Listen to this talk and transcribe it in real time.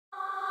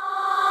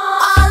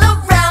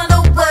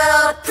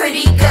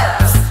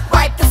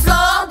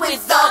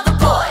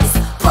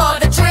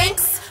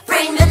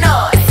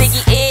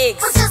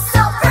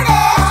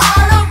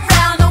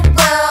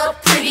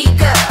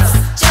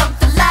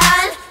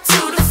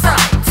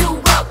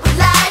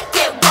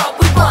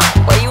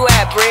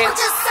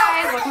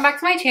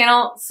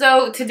channel.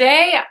 So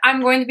today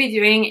I'm going to be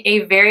doing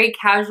a very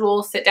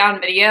casual sit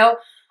down video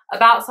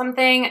about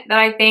something that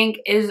I think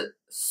is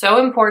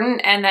so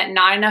important and that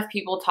not enough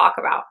people talk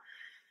about.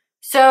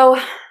 So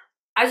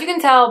as you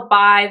can tell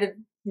by the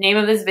name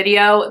of this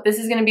video, this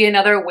is going to be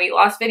another weight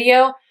loss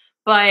video,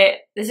 but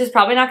this is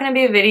probably not going to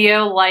be a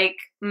video like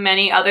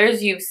many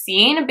others you've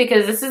seen,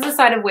 because this is a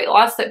side of weight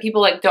loss that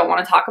people don't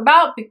want to talk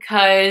about,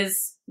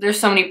 because there's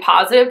so many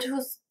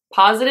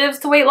positives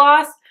to weight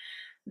loss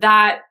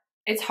that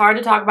it's hard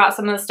to talk about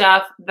some of the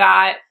stuff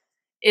that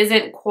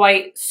isn't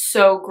quite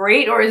so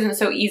great or isn't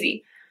so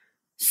easy.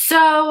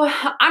 So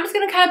I'm just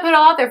gonna kind of put it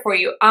all out there for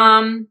you.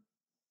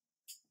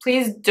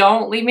 Please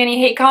don't leave me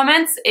any hate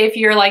comments if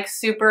you're like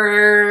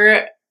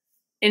super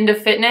into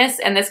fitness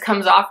and this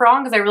comes off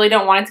wrong, because I really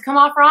don't want it to come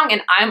off wrong.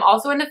 And I'm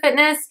also into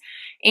fitness,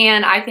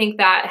 and I think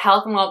that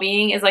health and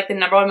well-being is like the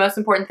 #1 most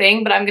important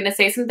thing, but I'm gonna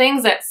say some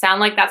things that sound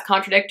like that's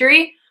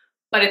contradictory,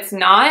 but it's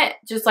not.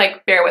 Just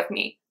like bear with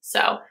me.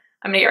 So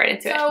I'm gonna get right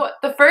into it. So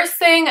the first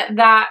thing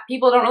that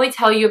people don't really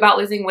tell you about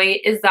losing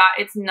weight is that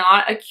it's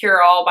not a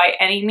cure-all by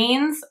any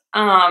means.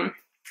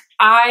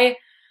 I,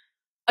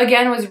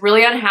 again, was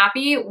really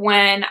unhappy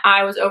when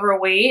I was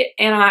overweight,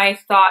 and I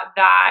thought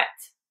that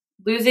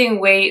losing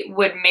weight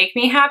would make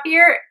me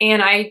happier.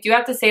 And I do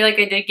have to say, like,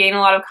 I did gain a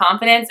lot of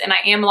confidence and I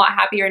am a lot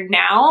happier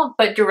now,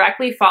 but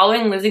directly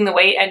following losing the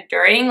weight and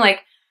during,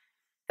 like,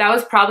 that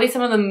was probably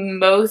some of the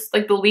most,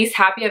 like, the least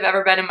happy I've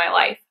ever been in my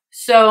life.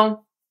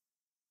 So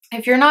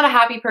if you're not a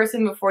happy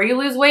person before you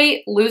lose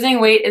weight,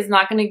 losing weight is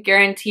not going to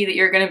guarantee that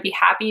you're going to be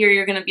happy or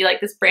you're going to be like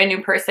this brand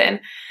new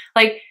person.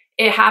 Like,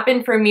 it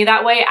happened for me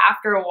that way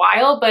after a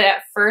while, but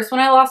at first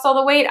when I lost all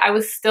the weight, I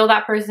was still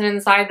that person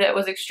inside that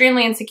was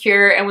extremely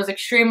insecure and was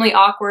extremely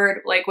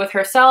awkward, like, with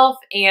herself,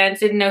 and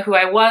didn't know who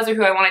I was or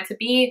who I wanted to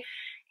be.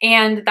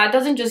 And that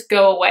doesn't just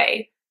go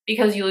away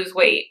because you lose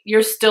weight.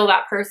 You're still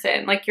that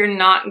person. Like, you're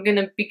not going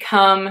to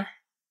become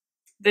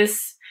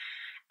this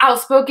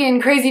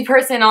outspoken, crazy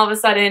person all of a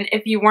sudden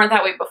if you weren't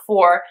that way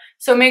before.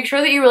 So make sure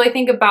that you really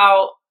think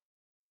about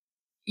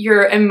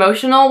your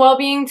emotional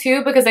well-being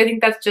too, because I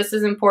think that's just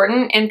as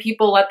important, and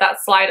people let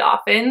that slide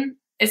often,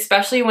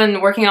 especially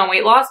when working on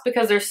weight loss,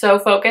 because they're so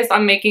focused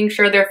on making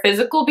sure their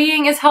physical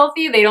being is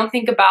healthy. They don't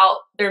think about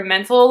their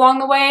mental along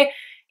the way,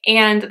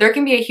 and there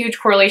can be a huge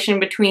correlation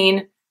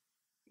between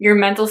your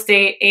mental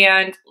state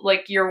and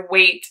like your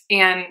weight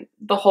and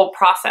the whole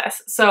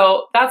process.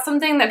 So that's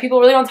something that people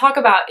really don't talk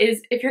about,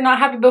 is if you're not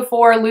happy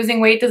before,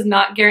 losing weight does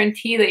not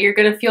guarantee that you're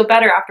gonna feel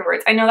better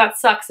afterwards. I know that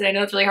sucks, and I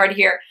know it's really hard to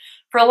hear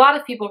for a lot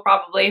of people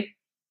probably,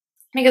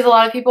 because a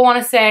lot of people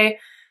wanna say,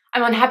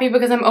 I'm unhappy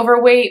because I'm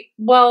overweight.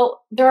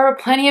 Well, there are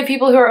plenty of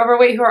people who are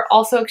overweight who are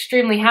also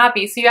extremely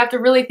happy. So you have to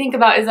really think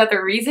about, is that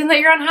the reason that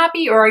you're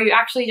unhappy, or are you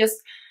actually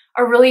just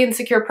a really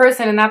insecure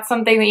person, and that's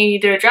something that you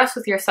need to address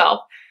with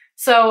yourself.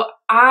 So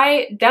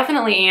I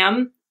definitely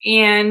am,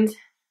 and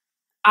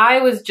I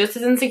was just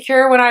as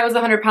insecure when I was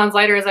 100 pounds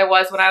lighter as I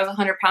was when I was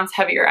 100 pounds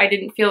heavier. I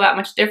didn't feel that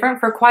much different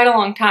for quite a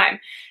long time.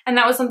 And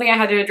that was something I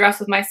had to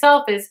address with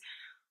myself, is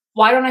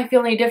why don't I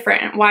feel any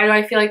different? Why do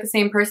I feel like the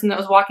same person that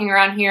was walking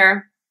around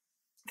here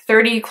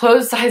 30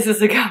 clothes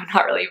sizes ago?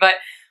 Not really, but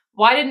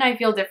why didn't I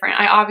feel different?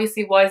 I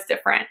obviously was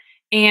different.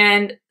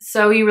 And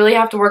so you really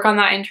have to work on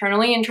that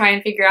internally and try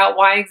and figure out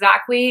why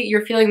exactly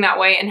you're feeling that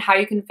way and how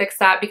you can fix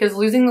that, because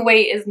losing the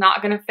weight is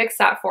not going to fix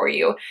that for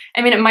you.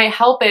 I mean, it might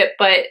help it,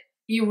 but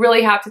you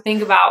really have to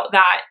think about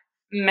that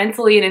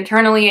mentally and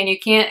internally, and you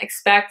can't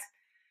expect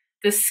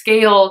the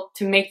scale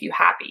to make you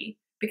happy,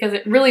 because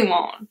it really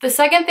won't. The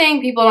second thing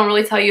people don't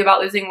really tell you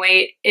about losing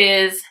weight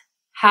is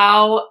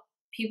how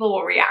people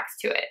will react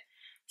to it.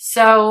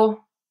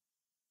 So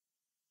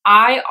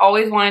I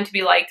always wanted to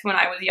be liked when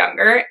I was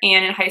younger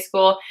and in high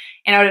school,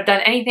 and I would have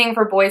done anything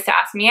for boys to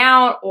ask me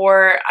out,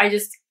 or I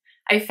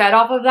fed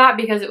off of that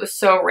because it was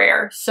so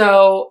rare.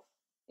 So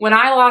when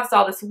I lost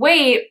all this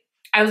weight,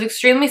 I was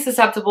extremely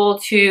susceptible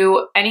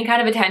to any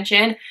kind of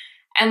attention.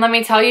 And let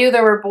me tell you,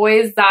 there were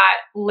boys that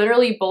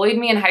literally bullied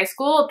me in high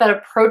school that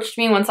approached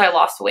me once I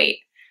lost weight.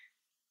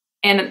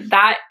 And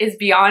that is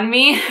beyond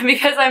me,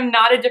 because I'm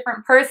not a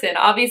different person.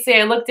 Obviously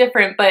I look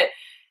different, but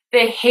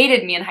they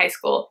hated me in high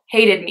school,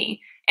 hated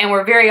me, and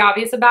were very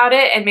obvious about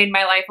it and made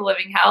my life a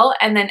living hell.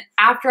 And then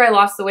after I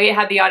lost the weight,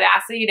 had the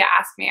audacity to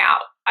ask me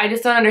out. I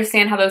just don't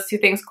understand how those two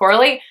things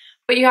correlate,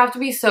 but you have to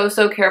be so,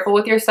 so careful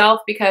with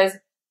yourself, because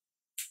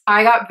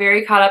I got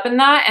very caught up in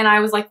that, and I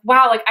was like,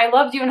 wow, like, I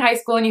loved you in high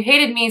school and you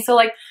hated me, so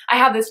like I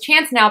have this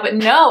chance now. But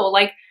no,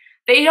 like,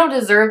 they don't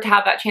deserve to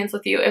have that chance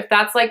with you. If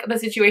that's like the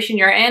situation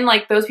you're in,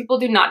 like, those people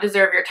do not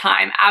deserve your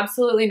time.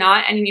 Absolutely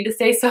not. And you need to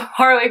stay so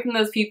far away from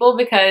those people,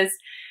 because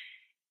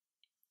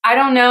I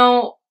don't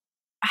know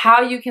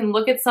how you can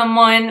look at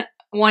someone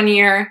one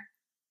year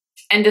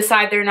and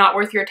decide they're not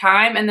worth your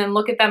time, and then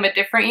look at them a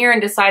different year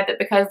and decide that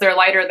because they're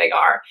lighter they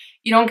are.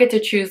 You don't get to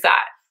choose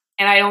that.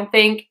 And I don't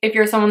think if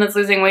you're someone that's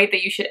losing weight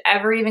that you should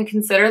ever even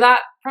consider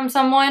that from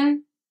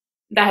someone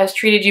that has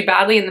treated you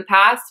badly in the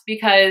past,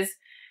 because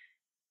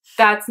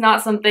that's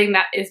not something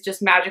that is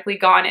just magically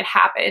gone. It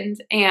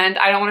happened. And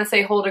I don't want to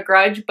say hold a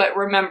grudge, but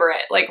remember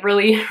it. Like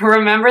really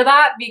remember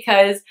that,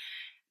 because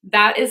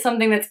that is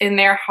something that's in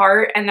their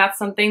heart, and that's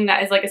something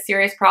that is like a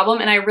serious problem.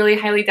 And I really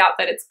highly doubt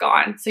that it's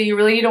gone. So you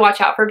really need to watch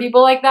out for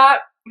people like that,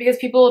 because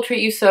people will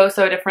treat you so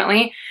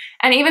differently.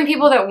 And even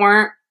people that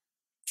weren't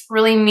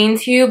really mean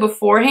to you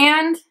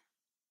beforehand,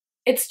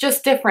 it's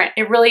just different.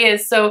 It really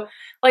is. So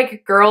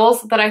like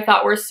girls that I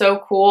thought were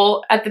so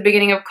cool at the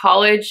beginning of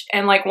college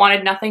and like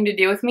wanted nothing to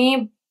do with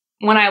me,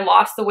 when I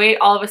lost the weight,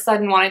 all of a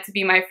sudden wanted to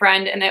be my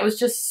friend. And it was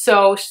just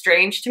so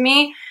strange to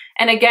me.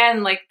 And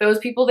again, like those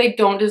people, they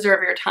don't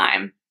deserve your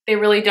time. They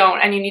really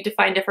don't. And you need to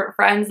find different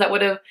friends that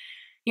would have,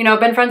 you know,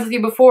 been friends with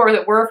you before, or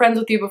that were friends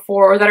with you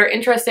before, or that are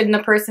interested in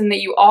the person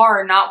that you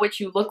are, not what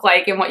you look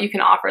like and what you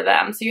can offer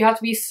them. So you have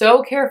to be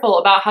so careful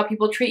about how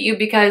people treat you,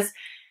 because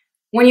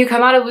when you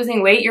come out of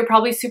losing weight, you're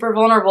probably super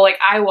vulnerable like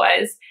I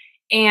was.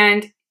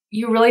 And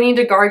you really need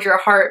to guard your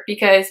heart,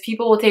 because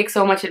people will take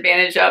so much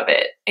advantage of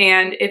it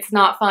and it's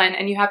not fun,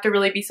 and you have to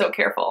really be so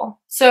careful.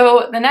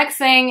 So the next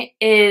thing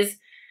is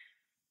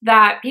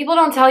that people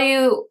don't tell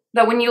you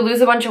that when you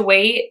lose a bunch of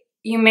weight,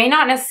 you may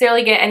not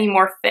necessarily get any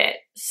more fit.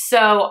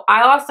 So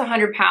I lost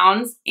 100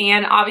 pounds,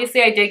 and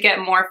obviously I did get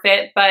more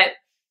fit, but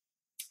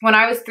when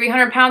I was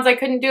 300 pounds, I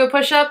couldn't do a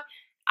push-up.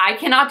 I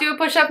cannot do a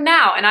push-up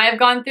now, and I have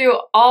gone through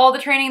all the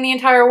training in the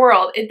entire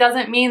world. It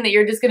doesn't mean that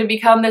you're just going to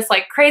become this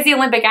like crazy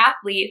Olympic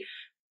athlete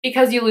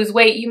because you lose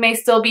weight. You may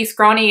still be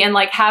scrawny and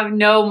like have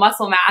no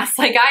muscle mass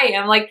like I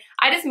am. Like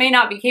I just may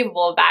not be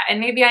capable of that,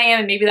 and maybe I am,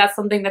 and maybe that's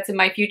something that's in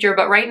my future,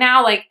 but right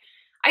now, like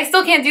I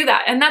still can't do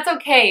that, and that's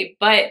okay.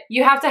 But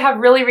you have to have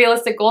really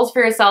realistic goals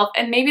for yourself,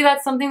 and maybe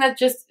that's something that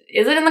just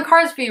isn't in the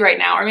cards for you right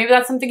now, or maybe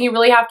that's something you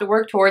really have to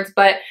work towards.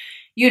 But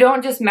you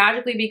don't just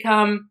magically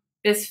become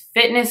this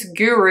fitness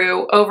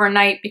guru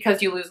overnight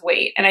because you lose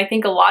weight. And I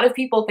think a lot of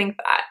people think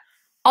that.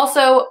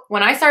 Also,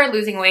 when I started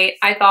losing weight,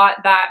 I thought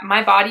that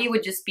my body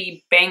would just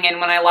be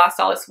banging when I lost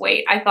all this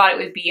weight. I thought it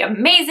would be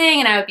amazing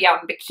and I would be out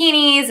in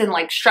bikinis and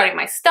like strutting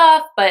my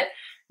stuff, but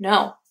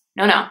no.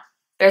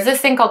 There's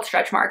this thing called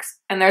stretch marks,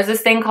 and there's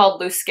this thing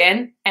called loose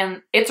skin,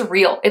 and it's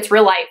real. It's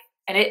real life,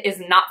 and it is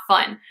not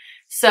fun.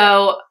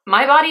 So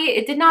my body,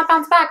 it did not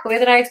bounce back the way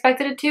that I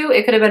expected it to.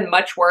 It could have been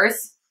much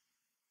worse,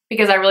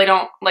 because I really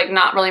don't, like,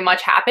 not really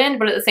much happened,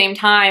 but at the same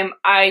time,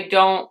 I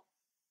don't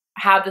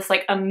have this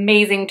like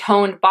amazing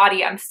toned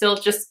body. I'm still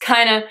just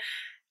kind of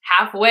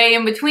halfway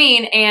in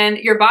between, and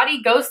your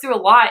body goes through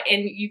a lot,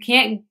 and you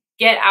can't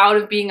get out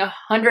of being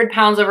 100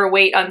 pounds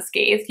overweight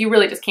unscathed. You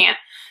really just can't.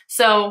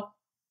 So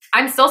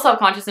I'm still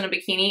self-conscious in a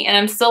bikini, and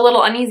I'm still a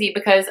little uneasy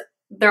because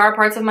there are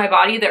parts of my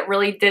body that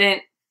really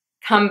didn't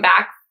come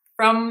back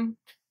from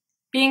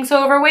being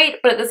so overweight,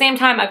 but at the same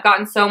time, I've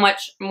gotten so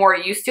much more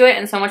used to it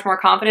and so much more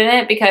confident in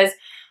it, because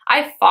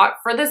I fought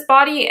for this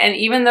body. And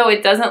even though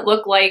it doesn't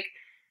look like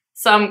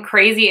some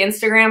crazy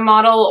Instagram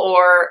model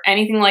or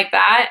anything like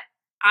that,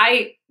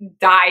 I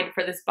died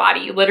for this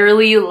body.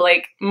 Literally,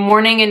 like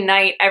morning and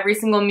night, every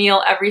single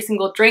meal, every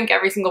single drink,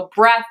 every single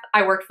breath,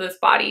 I worked for this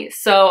body.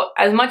 So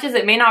as much as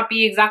it may not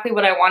be exactly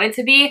what I want it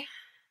to be,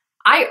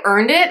 I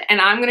earned it, and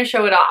I'm gonna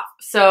show it off.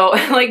 So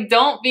like,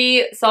 don't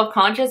be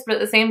self-conscious, but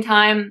at the same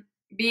time,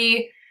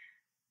 be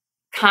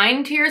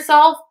kind to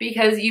yourself,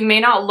 because you may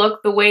not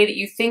look the way that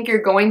you think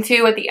you're going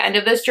to at the end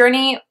of this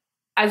journey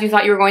as you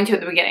thought you were going to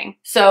at the beginning.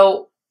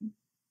 So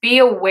be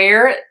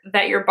aware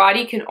that your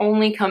body can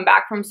only come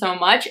back from so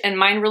much, and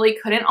mine really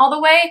couldn't all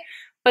the way,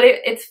 but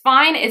it's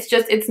fine. It's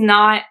just, it's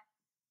not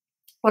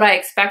what I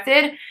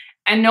expected.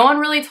 And no one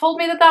really told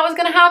me that that was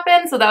going to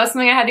happen. So that was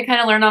something I had to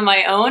kind of learn on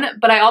my own.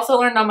 But I also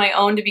learned on my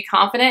own to be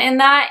confident in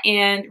that,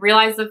 and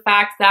realize the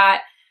fact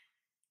that,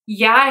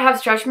 yeah, I have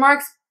stretch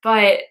marks,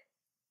 but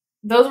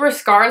those were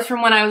scars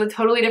from when I was a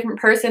totally different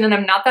person, and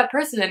I'm not that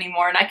person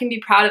anymore. And I can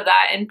be proud of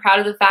that, and proud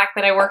of the fact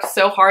that I worked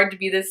so hard to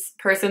be this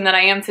person that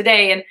I am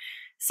today. And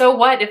so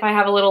what if I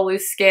have a little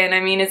loose skin? I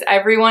mean, is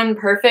everyone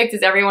perfect?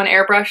 Is everyone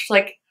airbrushed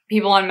like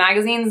people on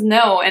magazines?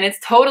 No. And it's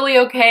totally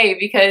okay,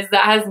 because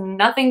that has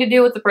nothing to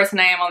do with the person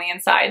I am on the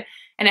inside,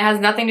 and it has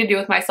nothing to do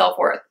with my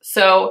self-worth.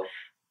 So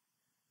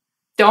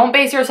don't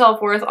base your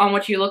self-worth on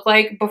what you look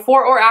like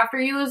before or after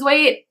you lose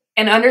weight,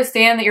 and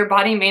understand that your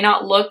body may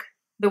not look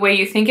the way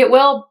you think it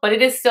will, but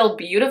it is still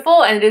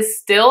beautiful, and it is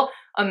still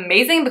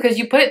amazing because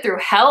you put it through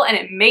hell and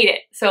it made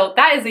it. So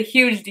that is a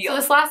huge deal. So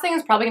this last thing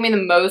is probably gonna be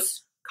the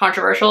most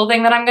controversial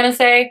thing that I'm gonna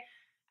say,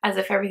 as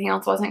if everything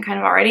else wasn't kind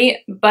of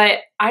already, but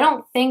I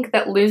don't think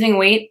that losing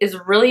weight is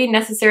really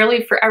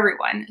necessarily for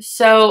everyone.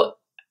 So,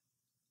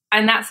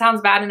 and that sounds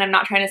bad, and I'm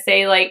not trying to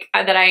say like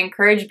that I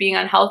encourage being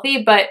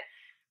unhealthy, but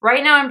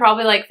right now I'm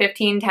probably like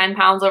 10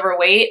 pounds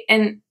overweight,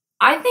 and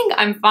I think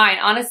I'm fine.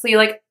 Honestly,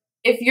 like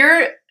if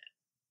you're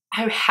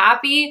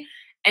happy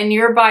and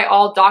you're by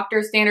all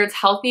doctor standards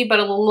healthy but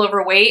a little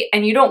overweight,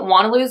 and you don't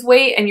want to lose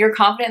weight, and you're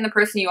confident in the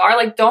person you are,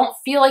 like don't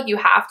feel like you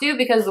have to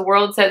because the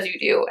world says you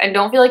do, and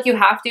don't feel like you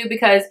have to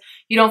because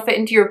you don't fit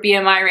into your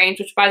BMI range,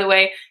 which by the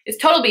way is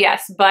total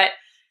BS. But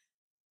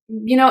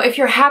you know, if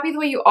you're happy the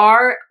way you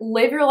are,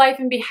 live your life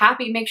and be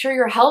happy. Make sure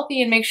you're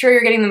healthy and make sure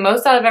you're getting the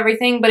most out of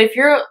everything. But if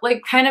you're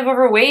like kind of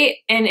overweight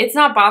and it's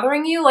not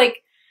bothering you,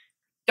 like,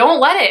 don't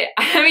let it.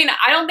 I mean,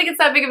 I don't think it's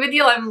that big of a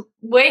deal. I'm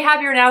way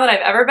happier now than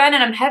I've ever been,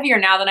 and I'm heavier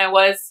now than I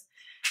was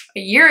a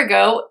year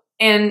ago.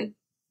 And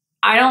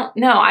I don't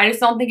know. I just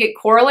don't think it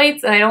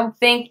correlates. And I don't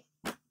think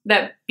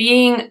that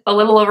being a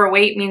little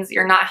overweight means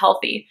you're not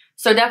healthy.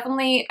 So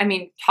definitely, I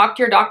mean, talk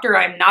to your doctor.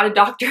 I'm not a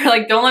doctor.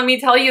 Like, don't let me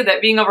tell you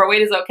that being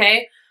overweight is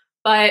okay.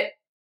 But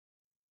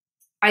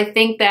I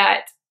think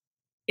that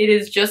it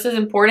is just as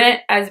important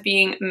as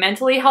being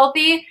mentally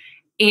healthy,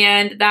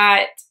 and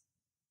that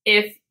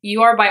if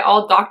you are by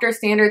all doctor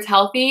standards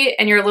healthy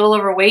and you're a little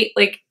overweight,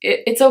 like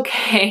it's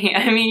okay.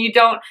 I mean, you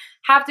don't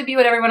have to be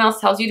what everyone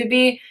else tells you to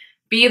be.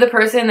 Be the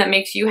person that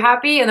makes you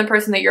happy and the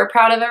person that you're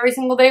proud of every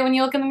single day when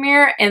you look in the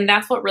mirror. And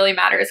that's what really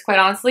matters, quite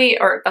honestly,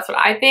 or that's what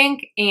I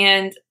think.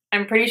 And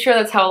I'm pretty sure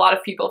that's how a lot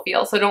of people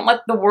feel. So don't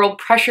let the world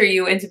pressure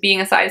you into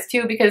being a size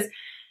 2, because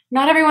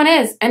not everyone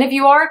is. And if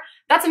you are,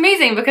 that's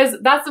amazing, because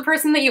that's the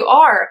person that you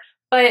are.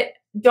 But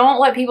don't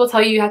let people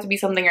tell you have to be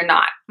something you're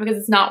not, because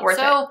it's not worth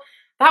it. So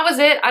that was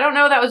it. I don't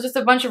know. That was just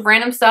a bunch of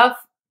random stuff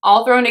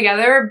all thrown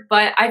together.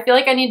 But I feel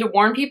like I need to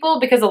warn people,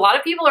 because a lot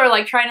of people are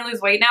like trying to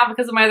lose weight now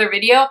because of my other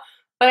video.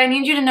 But I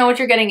need you to know what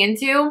you're getting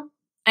into.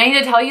 I need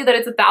to tell you that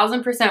it's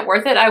 1,000%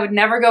 worth it. I would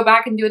never go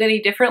back and do it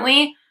any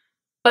differently.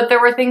 But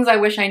there were things I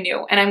wish I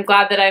knew. And I'm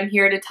glad that I'm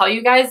here to tell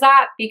you guys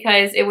that,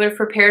 because it would have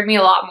prepared me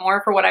a lot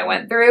more for what I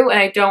went through. And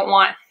I don't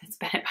want, it's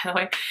Bennett, by the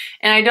way,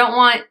 and I don't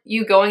want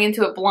you going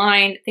into it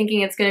blind thinking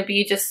it's going to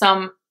be just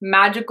some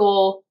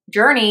magical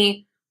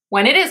journey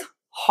when it is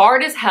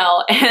hard as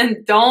hell.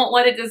 And don't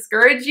let it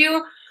discourage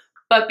you,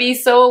 but be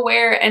so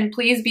aware, and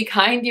please be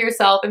kind to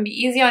yourself and be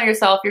easy on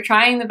yourself. You're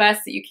trying the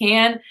best that you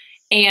can,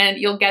 and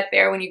you'll get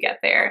there when you get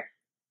there.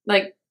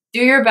 Like, do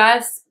your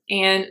best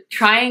and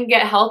try and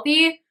get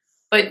healthy,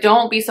 but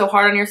don't be so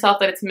hard on yourself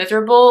that it's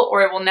miserable,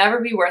 or it will never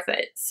be worth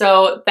it.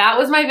 So that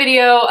was my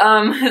video.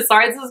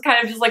 Sorry, this was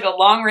kind of just like a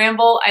long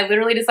ramble. I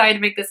literally decided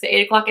to make this at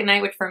 8 o'clock at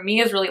night, which for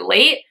me is really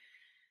late.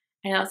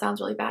 I know it sounds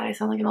really bad. I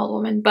sound like an old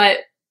woman, but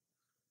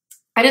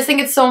I just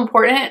think it's so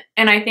important.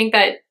 And I think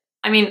that,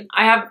 I mean,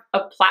 I have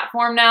a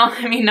platform now.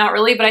 I mean, not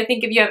really, but I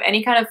think if you have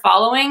any kind of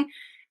following,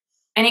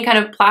 any kind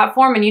of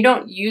platform, and you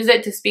don't use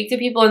it to speak to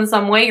people in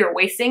some way, you're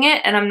wasting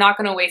it. And I'm not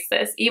going to waste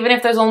this. Even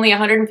if there's only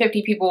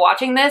 150 people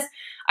watching this,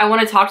 I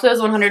want to talk to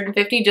those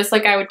 150 just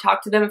like I would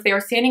talk to them if they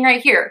were standing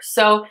right here.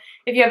 So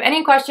if you have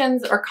any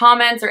questions or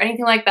comments or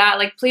anything like that,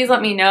 like, please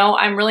let me know.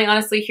 I'm really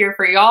honestly here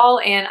for y'all.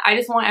 And I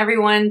just want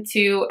everyone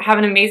to have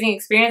an amazing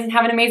experience and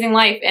have an amazing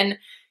life. And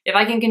if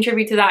I can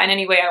contribute to that in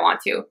any way, I want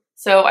to.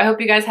 So I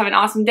hope you guys have an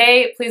awesome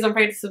day. Please don't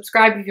forget to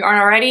subscribe if you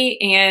aren't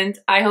already. And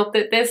I hope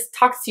that this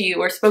talks to you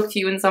or spoke to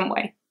you in some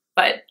way.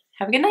 But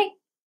have a good night.